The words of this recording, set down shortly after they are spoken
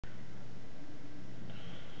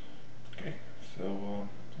So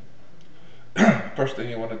first thing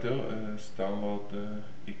you want to do is download the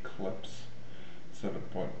Eclipse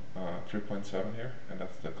 3.7 here, and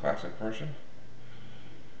that's the classic version.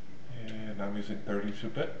 And I'm using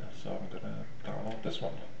 32-bit, so I'm gonna download this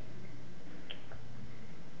one.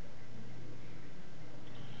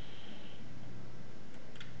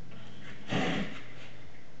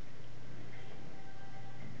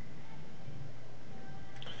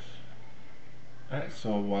 Alright,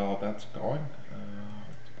 so while that's going,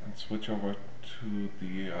 I can switch over to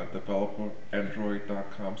the developer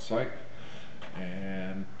Android.com site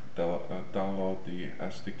and download the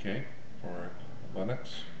SDK for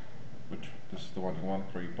Linux, which this is the one you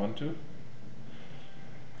want for Ubuntu.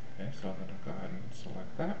 Okay, so I'm going to go ahead and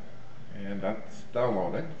select that, and that's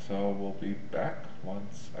downloading, so we'll be back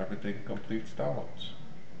once everything completes downloads.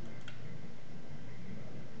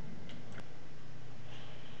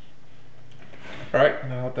 Alright,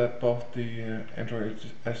 now that both the Android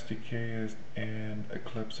SDK and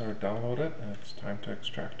Eclipse are downloaded, it's time to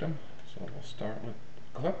extract them. So we'll start with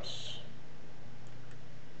Eclipse.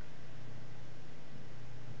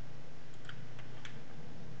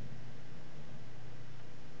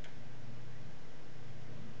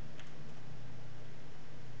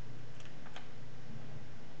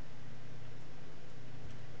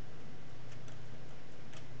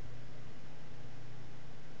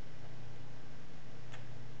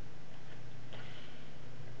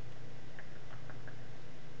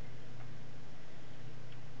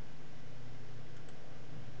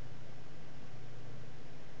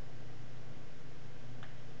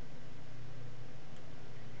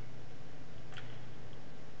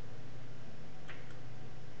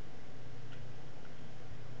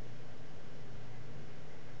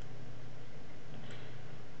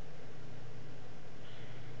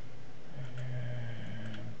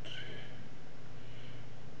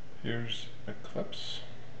 Here's Eclipse.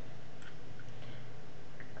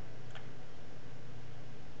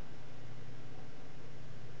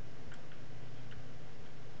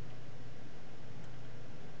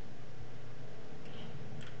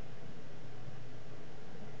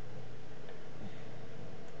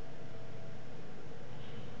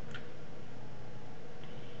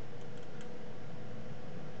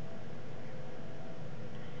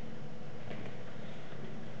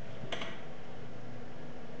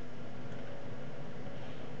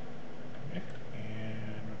 Okay,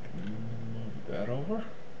 and we can move that over.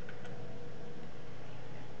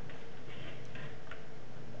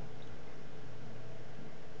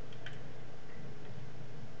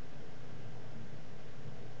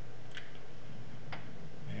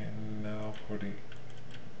 And now for the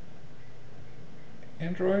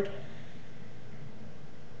Android.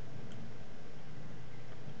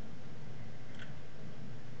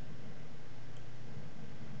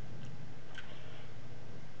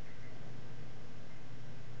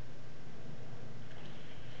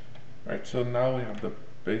 Alright, so now we have the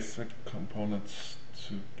basic components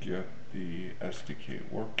to get the SDK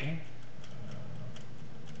working.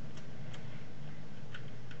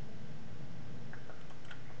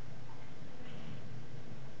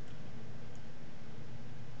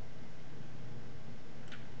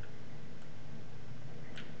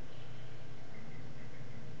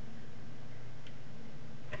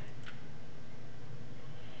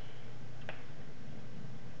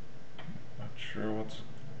 Not sure what's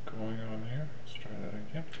going on here. Let's try that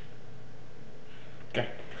again. Okay.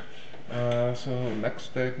 So next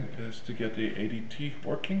thing is to get the ADT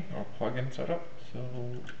working or plugin set up. So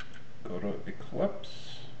go to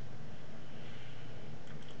Eclipse.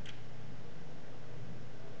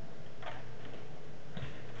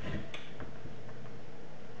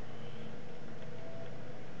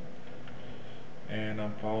 And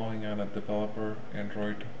I'm following on a developer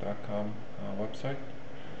Android.com website.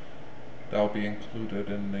 That'll be included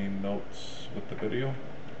in the notes with the video.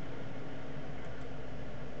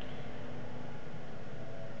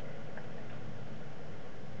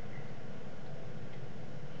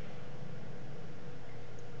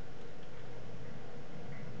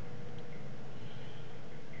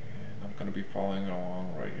 And I'm going to be following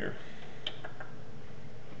along right here.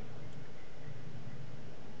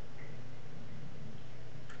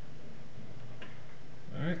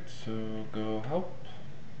 Alright, so go help.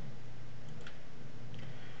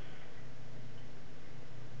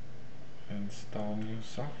 Install new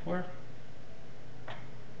software.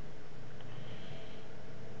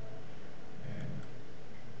 And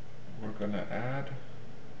we're going to add,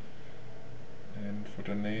 and for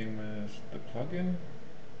the name is the plugin.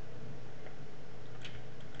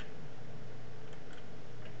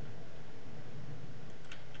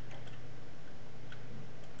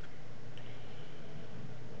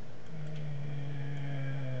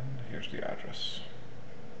 change the address.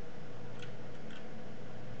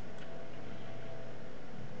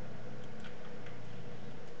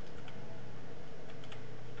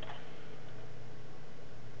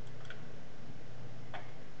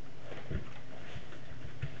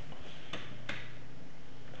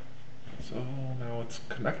 So now it's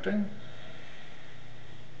connecting.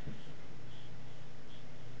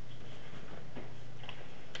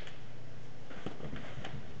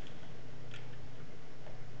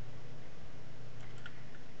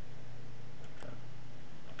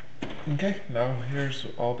 Okay, now here's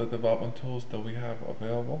all the development tools that we have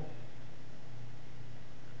available.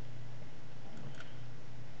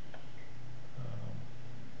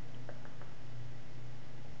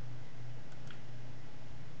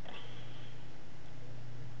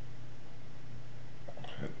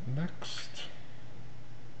 Hit next.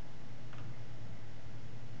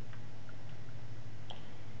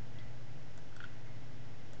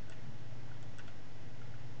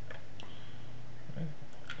 Okay,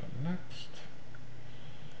 next.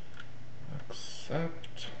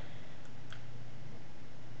 Accept.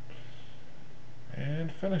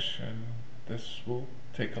 And finish. And this will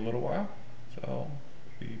take a little while, so I'll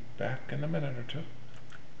be back in a minute or two.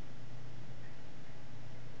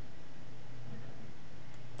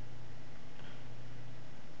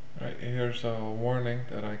 Alright, here's a warning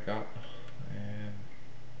that I got, and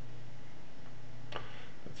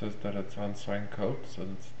it says that it's unsigned code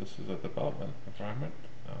since this is a development environment.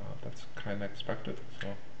 That's kind of expected, so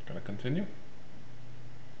I'm going to continue.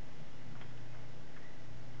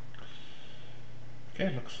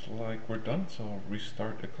 Okay, looks like we're done, so I'll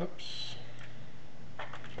restart Eclipse.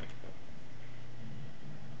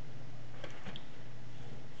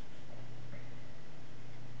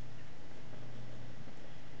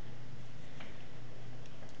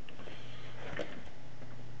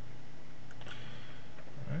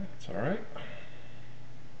 Alright, it's alright.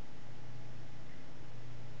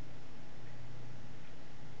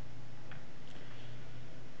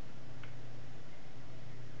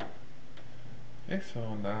 Okay,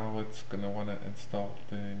 so now it's going to want to install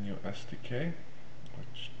the new SDK,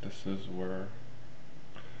 which this is where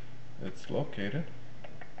it's located.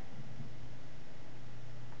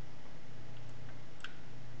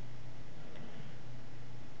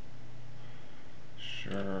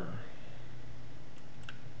 Sure.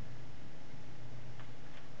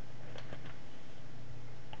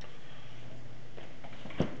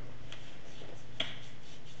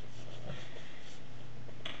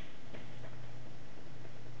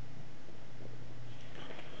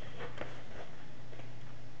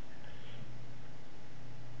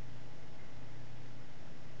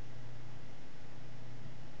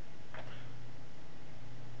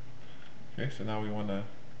 Okay, so now we want to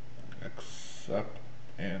accept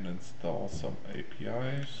and install some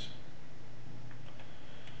APIs.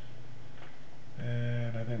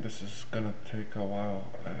 And I think this is going to take a while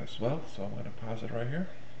as well, so I'm going to pause it right here.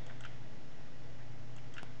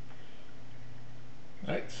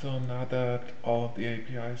 Alright, so now that all of the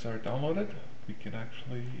APIs are downloaded, we can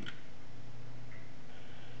actually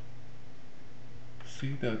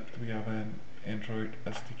see that we have an Android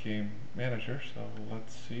SDK manager. So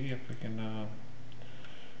let's see if we can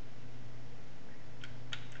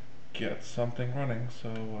get something running.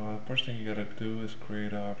 So first thing you gotta do is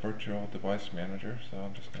create a virtual device manager. So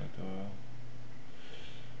I'm just gonna do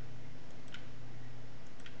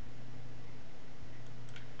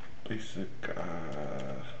a basic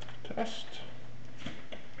test.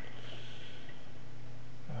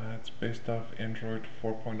 It's based off Android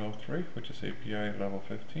 4.03, which is API level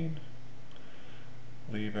 15.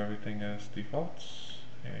 Leave everything as defaults,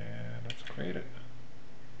 and let's create it.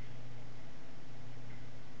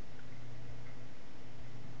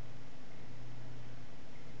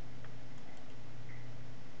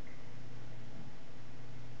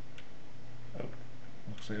 Oh,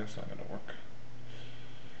 looks like that's not going to work.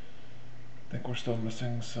 I think we're still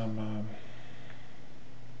missing some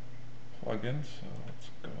plugins, so let's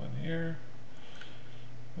go in here.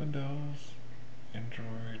 Windows,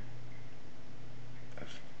 Android,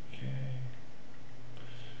 SDK.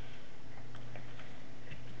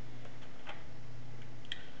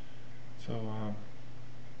 So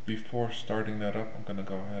before starting that up, I'm going to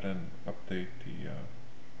go ahead and update the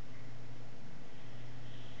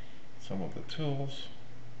some of the tools.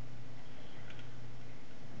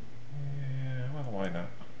 Yeah, well, why not?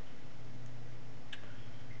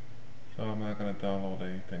 So I'm not going to download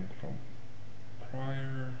anything from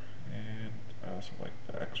prior, and I also like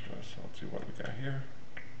the extras, so let's see what we got here.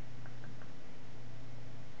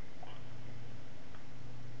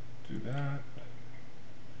 Do that,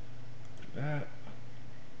 do that.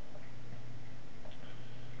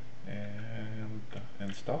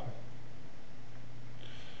 install.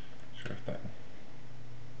 Sure thing.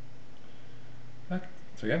 Once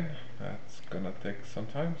again, that's gonna take some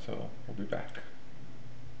time, so we'll be back.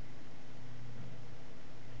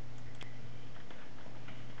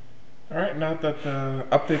 Alright, now that the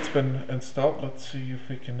update's been installed, let's see if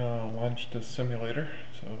we can launch the simulator.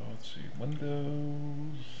 So let's see,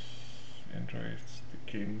 Windows, Android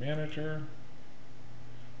SDK Manager.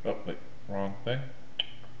 Oh, wait, wrong thing.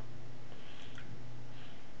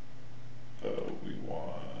 So we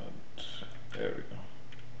want, there we go.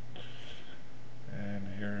 And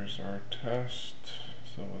here's our test.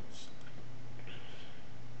 So it's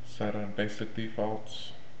set on basic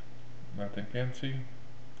defaults, nothing fancy.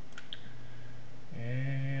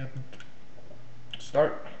 And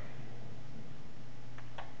start.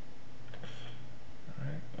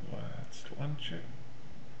 Alright, let's launch it.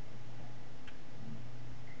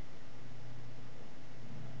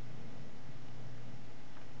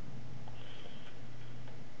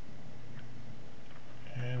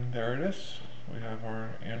 And there it is. We have our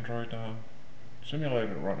Android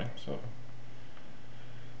simulator running. So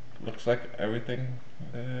looks like everything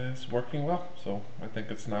is working well. So I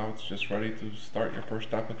think it's just ready to start your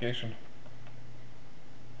first application.